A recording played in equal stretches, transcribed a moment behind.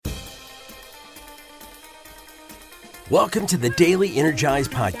Welcome to the Daily Energize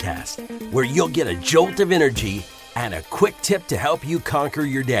Podcast, where you'll get a jolt of energy and a quick tip to help you conquer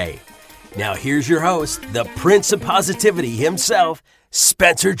your day. Now here's your host, the Prince of Positivity himself,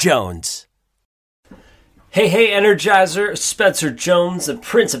 Spencer Jones. Hey, Energizer, Spencer Jones, the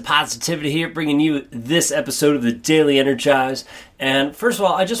Prince of Positivity here, bringing you this episode of the Daily Energize. And first of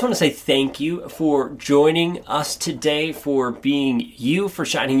all, I just want to say thank you for joining us today, for being you, for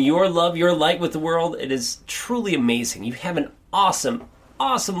shining your love, your light with the world. It is truly amazing. You have an awesome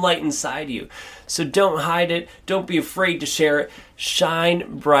light inside you. So don't hide it. Don't be afraid to share it.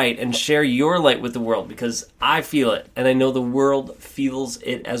 Shine bright and share your light with the world, because I feel it and I know the world feels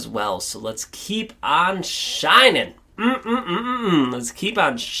it as well. So let's keep on shining. Let's keep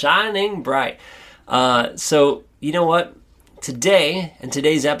on shining bright. So you know what?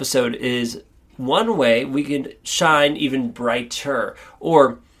 Today's episode is one way we can shine even brighter,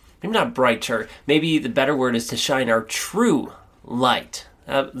 or maybe not brighter. Maybe the better word is to shine our true light.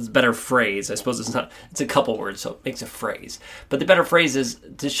 It's a better phrase. I suppose it's a couple words, so it makes a phrase. But the better phrase is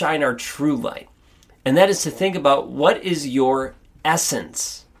to shine our true light. And that is to think about, what is your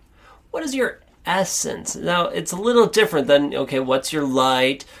essence? What is your essence? Now, it's a little different than, okay, what's your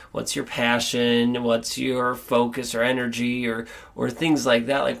light? What's your passion? What's your focus or energy or things like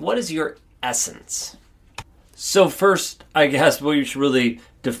that? Like, what is your essence? So first, I guess we should really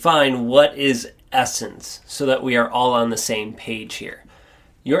define what is essence so that we are all on the same page here.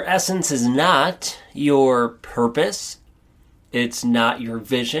 Your essence is not your purpose. It's not your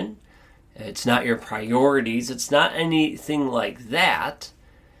vision. It's not your priorities. It's not anything like that.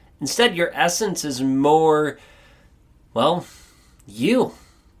 Instead, your essence is more, well, you.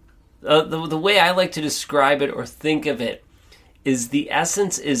 The way I like to describe it or think of it is the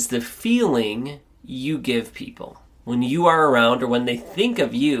essence is the feeling you give people. When you are around, or when they think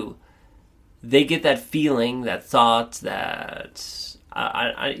of you, they get that feeling, that thought, that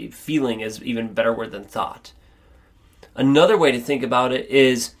feeling is even a better word than thought. Another way to think about it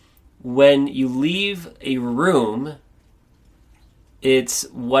is when you leave a room, it's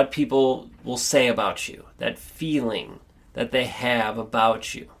what people will say about you, that feeling that they have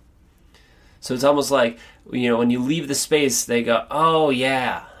about you. So it's almost like, when you leave the space, they go, oh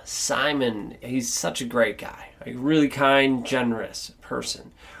yeah, Simon, he's such a great guy, a really kind, generous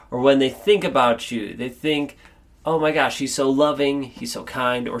person. Or when they think about you, they think, oh my gosh, he's so loving, he's so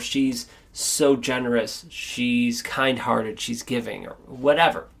kind, or she's so generous, she's kind-hearted, she's giving, or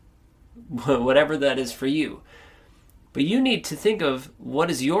whatever that is for you. But you need to think of, what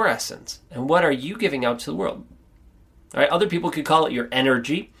is your essence, and what are you giving out to the world? All right, other people could call it your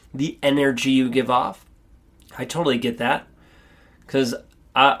energy, the energy you give off. I totally get that, because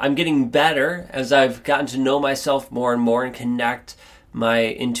I'm getting better as I've gotten to know myself more and more and connect my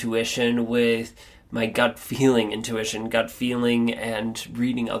intuition with my gut feeling and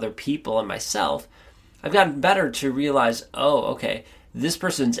reading other people and myself. I've gotten better to realize, oh, okay, this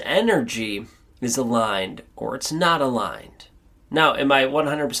person's energy is aligned or it's not aligned. Now, am I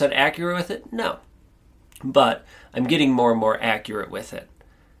 100% accurate with it? No. But I'm getting more and more accurate with it,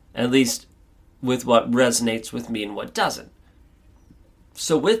 at least with what resonates with me and what doesn't.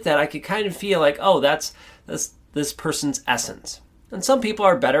 So with that, I could kind of feel like, oh, that's this person's essence. And some people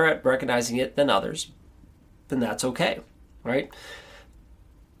are better at recognizing it than others. Then that's okay, right?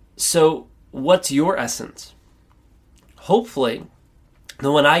 So what's your essence? Hopefully, the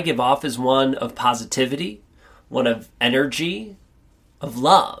one I give off is one of positivity, one of energy, of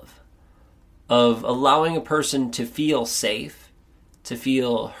love, of allowing a person to feel safe, to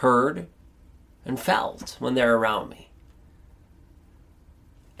feel heard and felt when they're around me.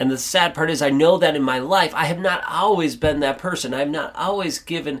 And the sad part is, I know that in my life, I have not always been that person. I have not always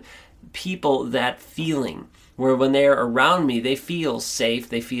given people that feeling where when they're around me, they feel safe,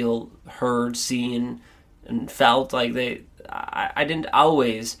 they feel heard, seen, and felt like I didn't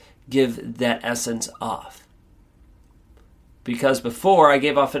always give that essence off. Because before, I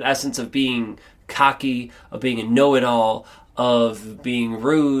gave off an essence of being cocky, of being a know-it-all, of being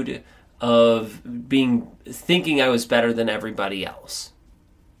rude, of thinking I was better than everybody else.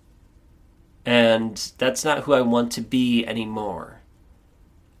 And that's not who I want to be anymore.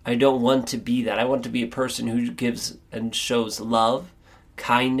 I don't want to be that. I want to be a person who gives and shows love,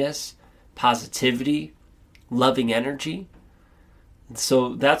 kindness, positivity, loving energy. And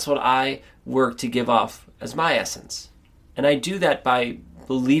so that's what I work to give off as my essence. And I do that by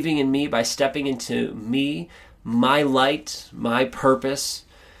believing in me, by stepping into me, my light, my purpose,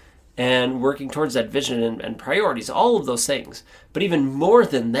 and working towards that vision and priorities, all of those things. But even more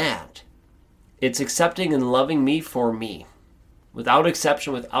than that, it's accepting and loving me for me, without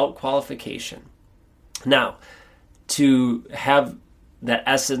exception, without qualification. Now, to have that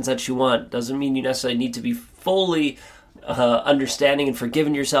essence that you want doesn't mean you necessarily need to be fully understanding and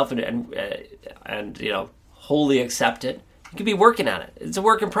forgiving yourself and wholly accept it. You could be working on it. It's a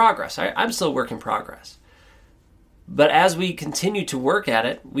work in progress. I'm still a work in progress. But as we continue to work at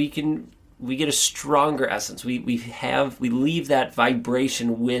it, we get a stronger essence. We leave that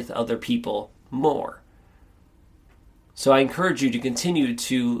vibration with other people more. So I encourage you to continue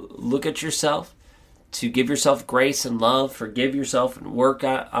to look at yourself, to give yourself grace and love, forgive yourself, and work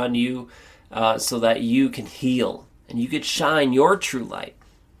on you so that you can heal and you can shine your true light.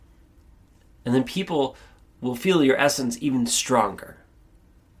 And then people will feel your essence even stronger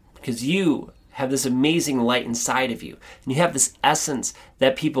because you have this amazing light inside of you. And you have this essence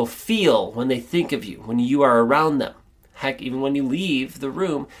that people feel when they think of you, when you are around them. Heck, even when you leave the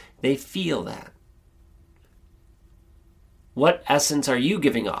room, they feel that. What essence are you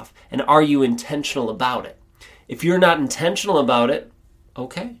giving off? And are you intentional about it? If you're not intentional about it,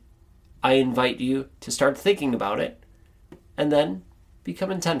 okay, I invite you to start thinking about it and then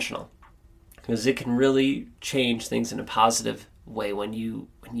become intentional. Because it can really change things in a positive way when you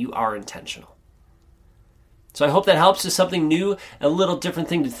are intentional. So I hope that helps. Is something new, a little different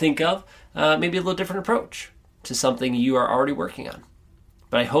thing to think of, maybe a little different approach to something you are already working on.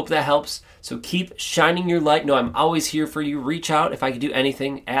 But I hope that helps. So keep shining your light. No, I'm always here for you. Reach out if I can do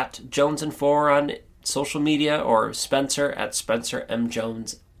anything at Jones and Four on social media or Spencer at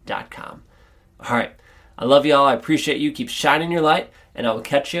spencermjones.com. All right. I love you all. I appreciate you. Keep shining your light, and I will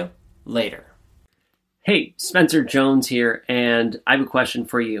catch you later. Hey, Spencer Jones here, and I have a question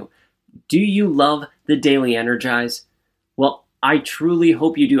for you. Do you love the Daily Energize? Well, I truly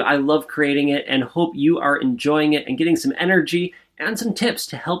hope you do. I love creating it and hope you are enjoying it and getting some energy and some tips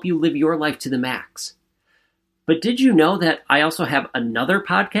to help you live your life to the max. But did you know that I also have another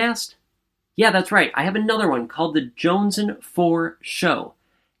podcast? Yeah, that's right. I have another one called The Jones and Four Show.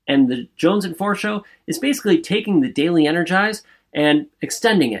 And The Jones and Four Show is basically taking the Daily Energize and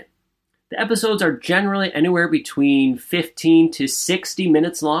extending it. The episodes are generally anywhere between 15 to 60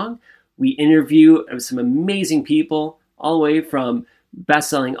 minutes long. We interview some amazing people, all the way from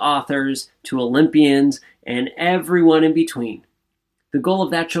best-selling authors to Olympians and everyone in between. The goal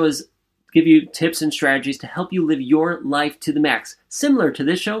of that show is to give you tips and strategies to help you live your life to the max, similar to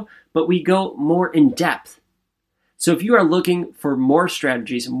this show, but we go more in depth. So if you are looking for more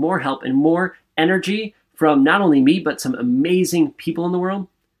strategies, more help, and more energy from not only me, but some amazing people in the world,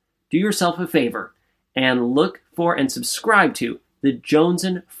 do yourself a favor and look for and subscribe to The Jones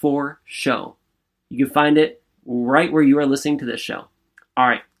and Four Show. You can find it right where you are listening to this show. All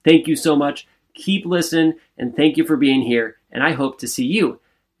right. Thank you so much. Keep listening, and thank you for being here. And I hope to see you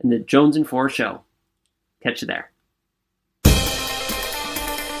in The Jones and Four Show. Catch you there.